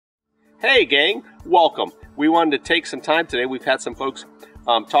Hey gang, welcome. We wanted to take some time today. We've had some folks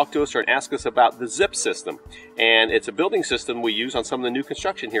talk to us and ask us about the ZIP system. And it's a building system we use on some of the new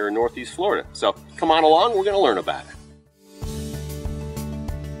construction here in Northeast Florida. So come on along, we're going to learn about it.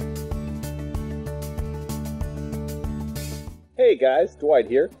 Hey guys, Dwight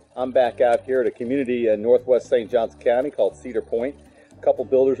here. I'm back out here at a community in northwest St. Johns County called Cedar Point. A couple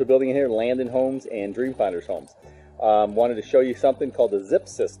builders are building in here, Landon Homes and Dreamfinders Homes. Wanted to show you something called the ZIP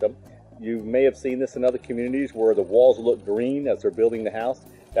system. You may have seen this in other communities where the walls look green as they're building the house.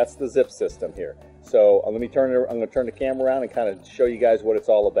 That's the ZIP system here. So I'm going to turn the camera around and kind of show you guys what it's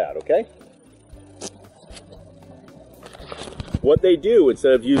all about, okay? What they do,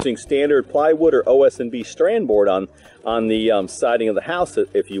 instead of using standard plywood or OS&B strand board on the siding of the house,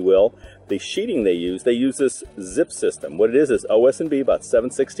 if you will, the sheeting they use this ZIP system. What it is OS&B about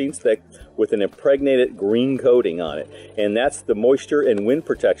 7/16 thick with an impregnated green coating on it. And that's the moisture and wind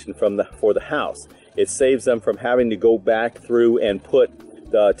protection for the house. It saves them from having to go back through and put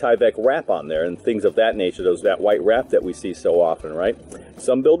the Tyvek wrap on there and things of that nature, that white wrap that we see so often, right?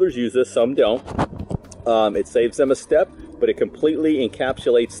 Some builders use this, some don't. It saves them a step, but it completely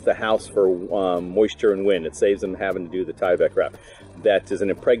encapsulates the house for moisture and wind. It saves them having to do the Tyvek wrap. That is an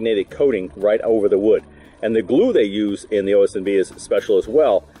impregnated coating right over the wood. And the glue they use in the OS&B is special as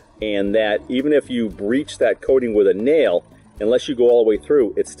well, and that even if you breach that coating with a nail, unless you go all the way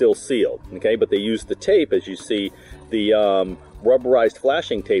through, it's still sealed, okay? But they use the tape, as you see, the rubberized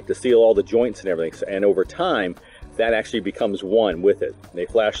flashing tape to seal all the joints and everything, and over time, that actually becomes one with it. They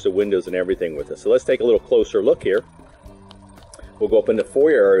flash the windows and everything with it. So let's take a little closer look here. We'll go up in the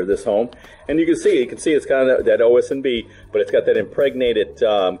foyer area of this home, and you can see it's kind of that OS&B, but it's got that impregnated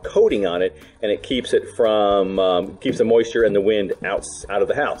coating on it, and it keeps it from keeps the moisture and the wind out of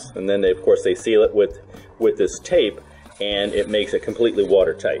the house. And then of course they seal it with this tape, and it makes it completely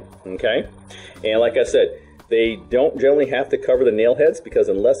watertight. Okay, and like I said, they don't generally have to cover the nail heads because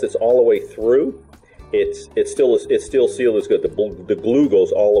unless it's all the way through, it's still sealed as good. The glue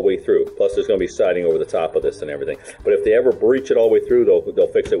goes all the way through. Plus, there's going to be siding over the top of this and everything. But if they ever breach it all the way through, they'll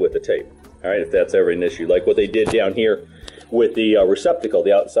fix it with the tape. All right, if that's ever an issue, like what they did down here with the receptacle,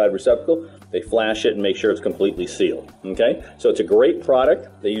 the outside receptacle, they flash it and make sure it's completely sealed. Okay, so it's a great product.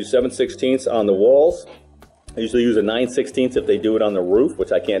 They use 7/16 on the walls. They usually use a 9/16 if they do it on the roof,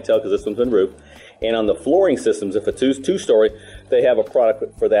 which I can't tell because this one's been roof. And on the flooring systems, if it's two-story, they have a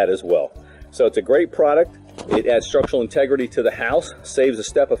product for that as well. So it's a great product. It adds structural integrity to the house, saves a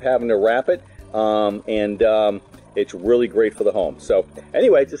step of having to wrap it, and it's really great for the home. So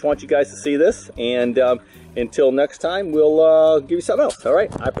anyway, just want you guys to see this, and until next time, we'll give you something else. All right,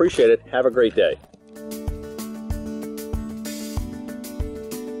 I appreciate it. Have a great day.